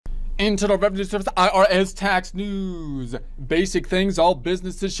Internal Revenue Service IRS tax news. Basic things all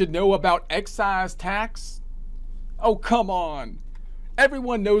businesses should know about excise tax. Oh, come on.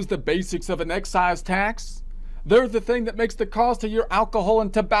 Everyone knows the basics of an excise tax. They're the thing that makes the cost of your alcohol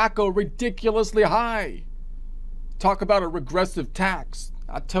and tobacco ridiculously high. Talk about a regressive tax.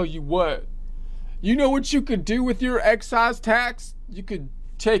 I tell you what. You know what you could do with your excise tax? You could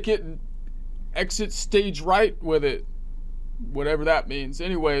take it and exit stage right with it. Whatever that means.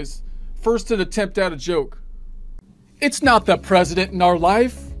 Anyways, first an attempt at a joke. It's not the president in our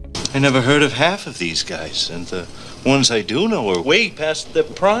life. I never heard of half of these guys, and the ones I do know are way past their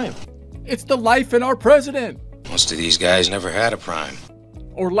prime. It's the life in our president. Most of these guys never had a prime.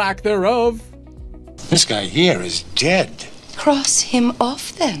 Or lack thereof. This guy here is dead. Cross him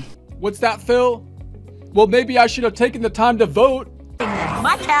off then. What's that, Phil? Well, maybe I should have taken the time to vote.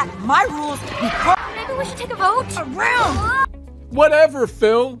 My cat, my rules. Maybe we should take a vote. Around. Whatever,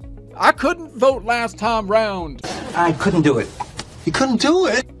 Phil. I couldn't vote last time round. I couldn't do it. You couldn't do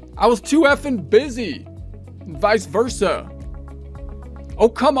it? I was too effing busy. And vice versa. Oh,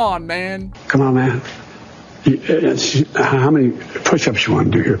 come on, man. Come on, man. How many push-ups you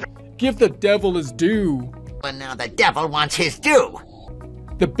want to do here? Give the devil his due. And now the devil wants his due.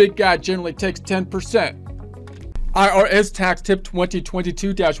 The big guy generally takes 10%. IRS Tax Tip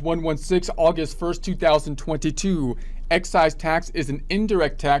 2022-116, August 1st, 2022. Excise tax is an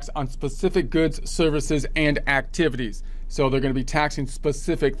indirect tax on specific goods, services, and activities. So they're going to be taxing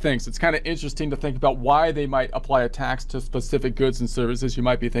specific things. It's kind of interesting to think about why they might apply a tax to specific goods and services. You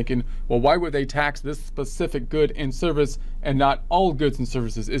might be thinking, well, why would they tax this specific good and service and not all goods and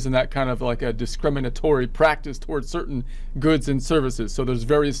services? Isn't that kind of like a discriminatory practice towards certain goods and services? So there's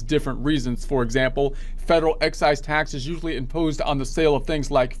various different reasons. For example, federal excise tax is usually imposed on the sale of things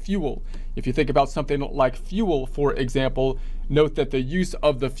like fuel. If you think about something like fuel, for example, note that the use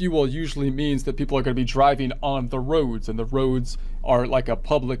of the fuel usually means that people are going to be driving on the roads, and the roads are like a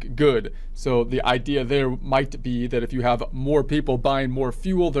public good. So the idea there might be that if you have more people buying more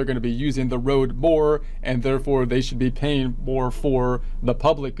fuel, they're going to be using the road more, and therefore they should be paying more for the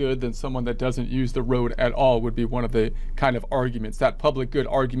public good than someone that doesn't use the road at all, would be one of the kind of arguments. That public good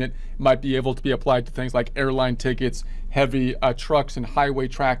argument might be able to be applied to things like airline tickets, heavy trucks and highway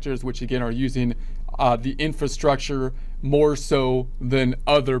tractors, which again are using the infrastructure more so than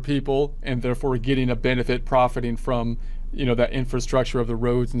other people, and therefore getting a benefit, profiting from, you know, that infrastructure of the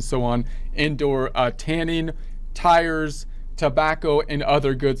roads and so on. Indoor tanning, tires, tobacco, and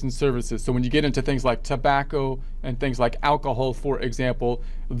other goods and services. So when you get into things like tobacco and things like alcohol, for example,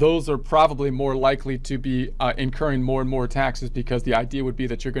 those are probably more likely to be incurring more and more taxes, because the idea would be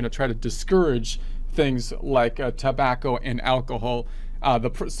that you're going to try to discourage things like tobacco and alcohol.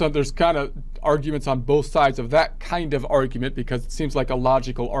 So there's kind of arguments on both sides of that kind of argument, because it seems like a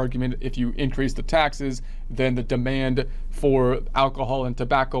logical argument. If you increase the taxes, then the demand for alcohol and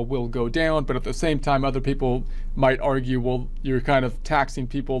tobacco will go down. But at the same time, other people might argue, well, you're kind of taxing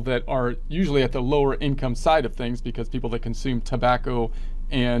people that are usually at the lower income side of things, because people that consume tobacco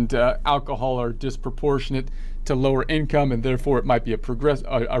and alcohol are disproportionate to lower income, and therefore it might be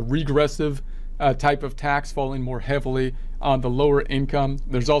a regressive type of tax, falling more heavily on the lower income.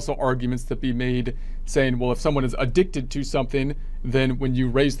 There's also arguments to be made saying, well, if someone is addicted to something, then when you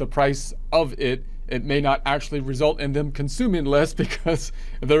raise the price of it, it may not actually result in them consuming less because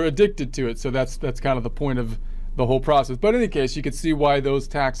they're addicted to it. So that's kind of the point of the whole process. But in any case, you can see why those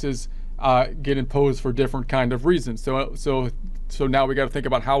taxes get imposed for different kind of reasons. So now we got to think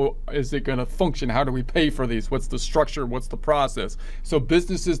about, how is it going to function? How do we pay for these? What's the structure? What's the process? So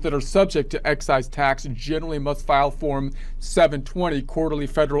businesses that are subject to excise tax generally must file Form 720 quarterly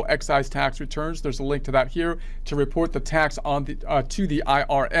federal excise tax returns. There's a link to that here, to report the tax on to the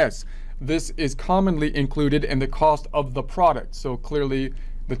IRS. This is commonly included in the cost of the product. So clearly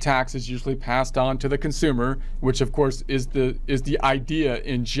the tax is usually passed on to the consumer, which of course is the idea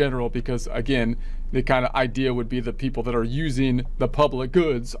in general, because again, the kind of idea would be the people that are using the public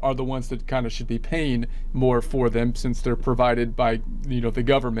goods are the ones that kind of should be paying more for them, since they're provided by, you know, the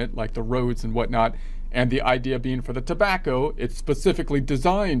government, like the roads and whatnot. And the idea being for the tobacco, it's specifically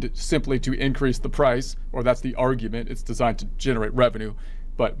designed simply to increase the price, or that's the argument. It's designed to generate revenue,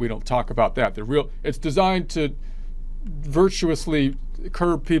 but we don't talk about that. It's designed to virtuously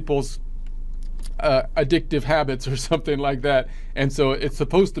curb people's addictive habits or something like that, and so it's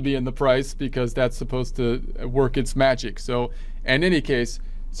supposed to be in the price because that's supposed to work its magic. So in any case,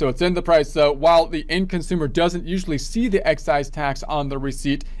 So it's in the price. So while the end consumer doesn't usually see the excise tax on the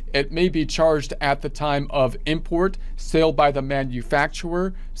receipt, it may be charged at the time of import, sale by the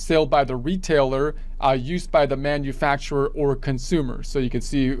manufacturer, sale by the retailer, use by the manufacturer or consumer. So you can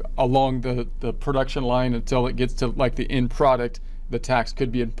see along the production line until it gets to like the end product, the tax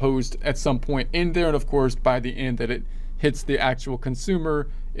could be imposed at some point in there. And of course, by the end that it hits the actual consumer,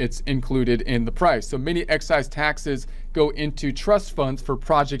 it's included in the price. So many excise taxes go into trust funds for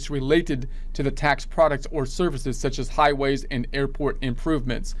projects related to the tax products or services such as highways and airport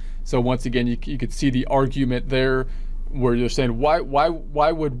improvements. So once again, you could see the argument there where you're saying, why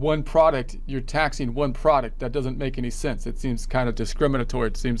would one product, you're taxing one product? That doesn't make any sense. It seems kind of discriminatory.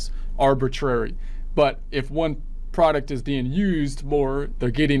 It seems arbitrary. But if one product is being used more, they're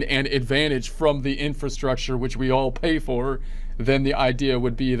getting an advantage from the infrastructure which we all pay for, then the idea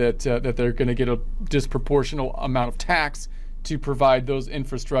would be that that they're going to get a disproportional amount of tax to provide those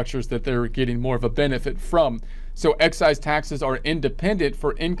infrastructures that they're getting more of a benefit from. So excise taxes are independent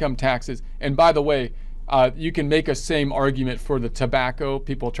for income taxes. And by the way, you can make a same argument for the tobacco.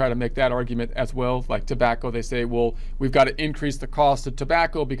 People try to make that argument as well. Like tobacco, they say, well, we've got to increase the cost of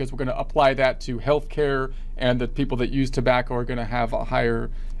tobacco because we're going to apply that to healthcare, and the people that use tobacco are going to have a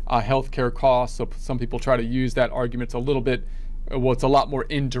higher healthcare cost. So some people try to use that argument. It's a little bit, well, it's a lot more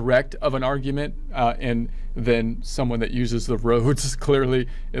indirect of an argument, and than someone that uses the roads. Clearly,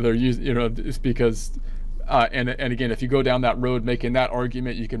 they're using, it's because. And again, if you go down that road making that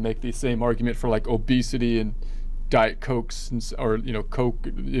argument, you can make the same argument for like obesity and Diet Cokes or Coke,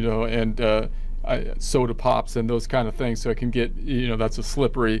 and soda pops and those kind of things. So it can get, that's a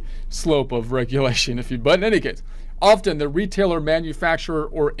slippery slope of regulation. But in any case, often the retailer, manufacturer,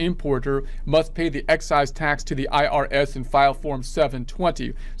 or importer must pay the excise tax to the IRS and file Form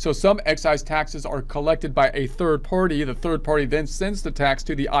 720. So some excise taxes are collected by a third party. The third party then sends the tax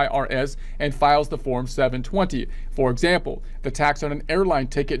to the IRS and files the Form 720. For example, the tax on an airline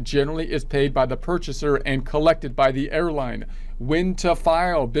ticket generally is paid by the purchaser and collected by the airline. When to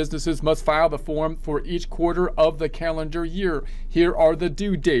file. Businesses must file the form for each quarter of the calendar year. Here are the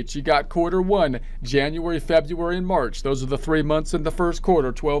due dates. You got quarter one, January, February, and March. Those are the 3 months in the first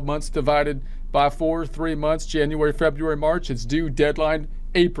quarter. 12 months divided by 4, 3 months, January, February, March. It's due deadline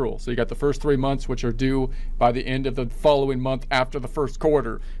April. So you got the first 3 months, which are due by the end of the following month after the first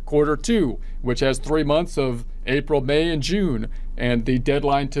quarter. Quarter two, which has 3 months of April, May, and June. And the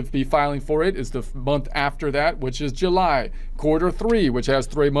deadline to be filing for it is the month after that, which is July. Quarter three, which has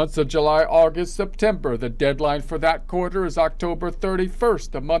 3 months of July, August, September. The deadline for that quarter is October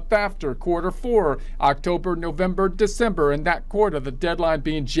 31st, the month after. Quarter four, October, November, December. And that quarter, the deadline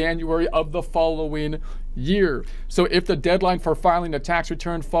being January of the following year. So if the deadline for filing a tax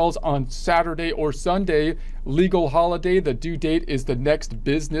return falls on Saturday or Sunday, legal holiday, the due date is the next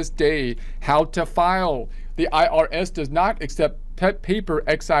business day. How to file. The IRS does not accept paper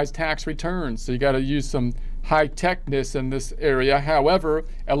excise tax returns, so you got to use some high-techness in this area. However,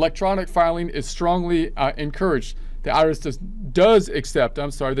 electronic filing is strongly encouraged. The IRS does accept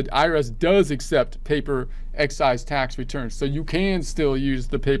paper excise tax returns, so you can still use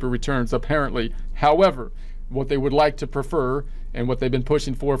the paper returns apparently. However, what they would like to prefer, and what they've been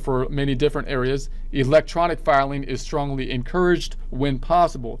pushing for many different areas, electronic filing is strongly encouraged when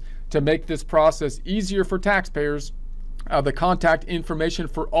possible. To make this process easier for taxpayers, the contact information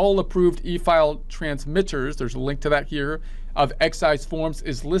for all approved e-file transmitters, there's a link to that here, of excise forms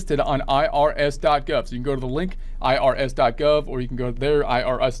is listed on irs.gov. So you can go to the link, irs.gov, or you can go there,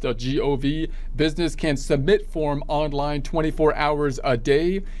 irs.gov. Business can submit form online 24 hours a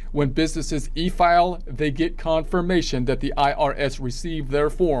day. When businesses e-file, they get confirmation that the IRS received their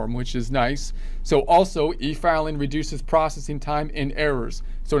form, which is nice. So also, e-filing reduces processing time and errors.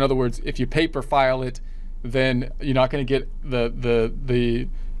 So in other words, if you paper file it, then you're not going to get the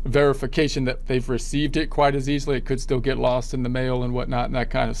verification that they've received it quite as easily. It could still get lost in the mail and whatnot and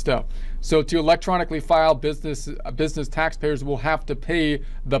that kind of stuff. So to electronically file, business taxpayers will have to pay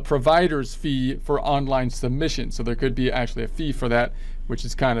the provider's fee for online submission. So there could be actually a fee for that, which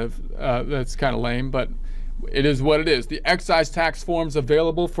is that's kind of lame, but it is what it is. The excise tax forms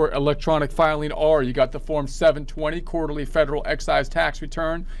available for electronic filing are, you got the Form 720, Quarterly Federal Excise Tax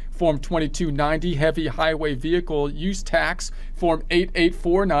Return, Form 2290, Heavy Highway Vehicle Use Tax, Form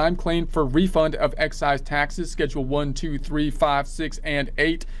 8849, Claim for Refund of Excise Taxes, Schedule 1, 2, 3, 5, 6, and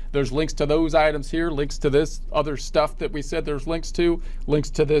 8. There's links to those items here, links to this other stuff that we said there's links to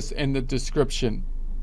this in the description.